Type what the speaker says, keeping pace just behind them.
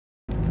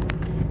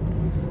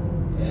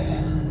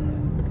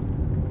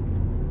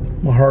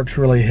My heart's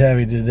really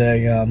heavy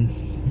today.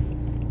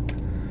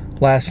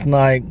 Last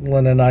night,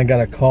 Lynn and I got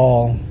a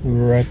call. We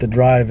were at the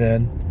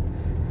drive-in,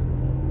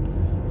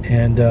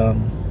 and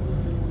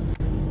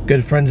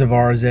good friends of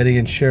ours, Eddie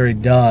and Shari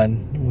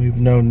Dunn. We've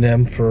known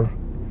them for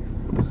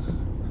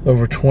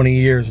over 20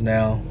 years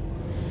now.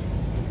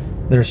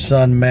 Their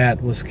son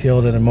Matt was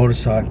killed in a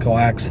motorcycle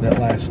accident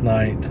last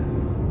night.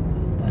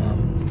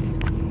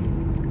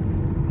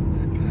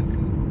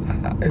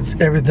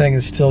 Everything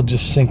is still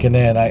just sinking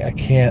in. I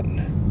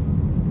can't.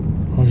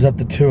 I was up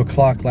to 2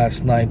 o'clock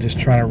last night just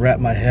trying to wrap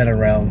my head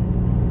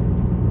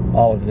around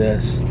all of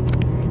this.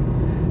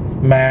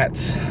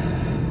 Matt's, I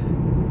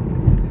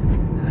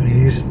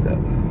mean,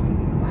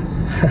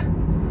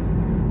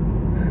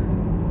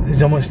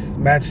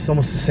 Matt's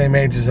almost the same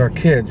age as our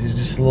kids. He's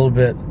just a little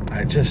bit,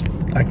 I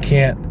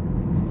can't.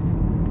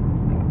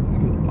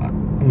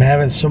 I'm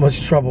having so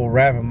much trouble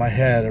wrapping my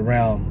head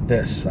around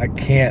this. I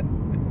can't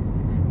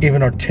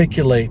even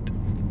articulate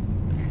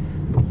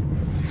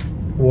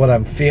what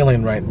I'm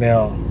feeling right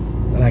now,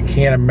 and I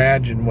can't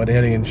imagine what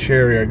Eddie and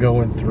Shari are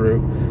going through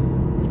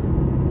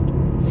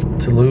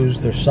to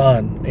lose their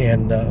son.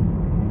 And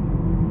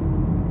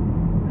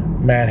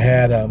Matt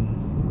had a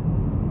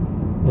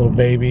little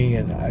baby,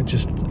 and I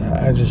just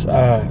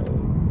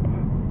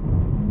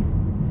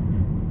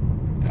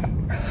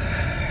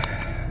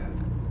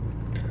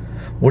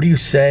what do you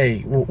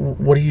say?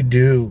 What do you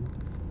do?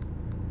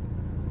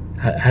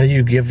 How do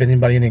you give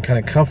anybody any kind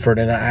of comfort?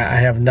 And I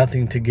have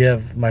nothing to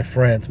give my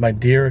friends,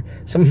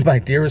 some of my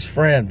dearest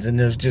friends, and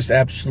there's just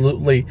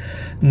absolutely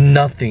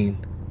nothing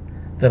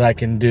that I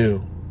can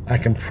do. I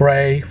can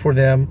pray for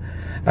them.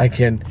 I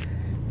can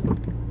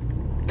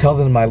tell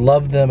them I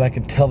love them. I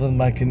can tell them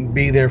I can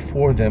be there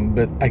for them,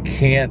 but I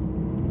can't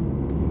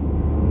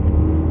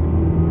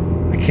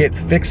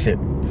fix it.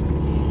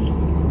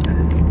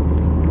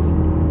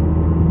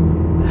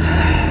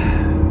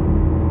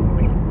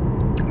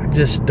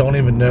 Just don't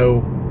even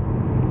know.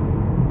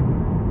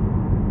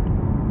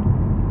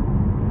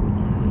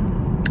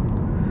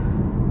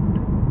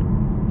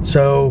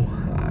 So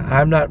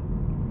I'm not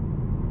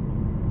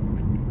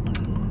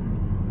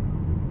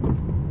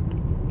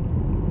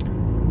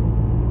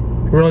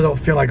really don't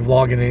feel like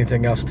vlogging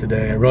anything else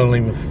today. I really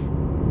don't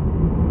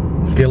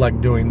even feel like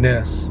doing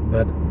this,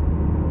 but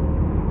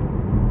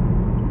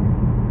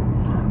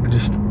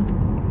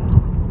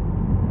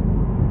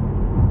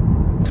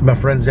to my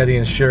friends Eddie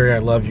and Shari, I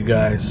love you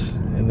guys.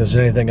 And if there's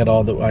anything at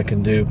all that I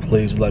can do,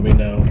 please let me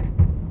know.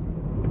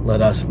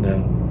 Let us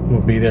know.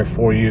 We'll be there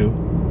for you,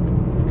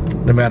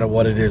 no matter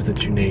what it is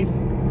that you need.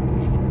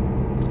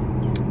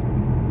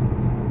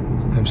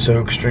 I'm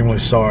so extremely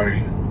sorry.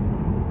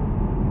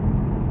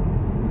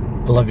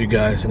 I love you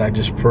guys, and I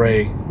just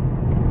pray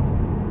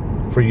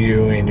for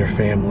you and your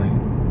family.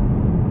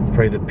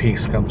 Pray that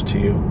peace comes to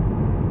you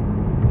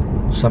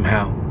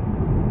somehow.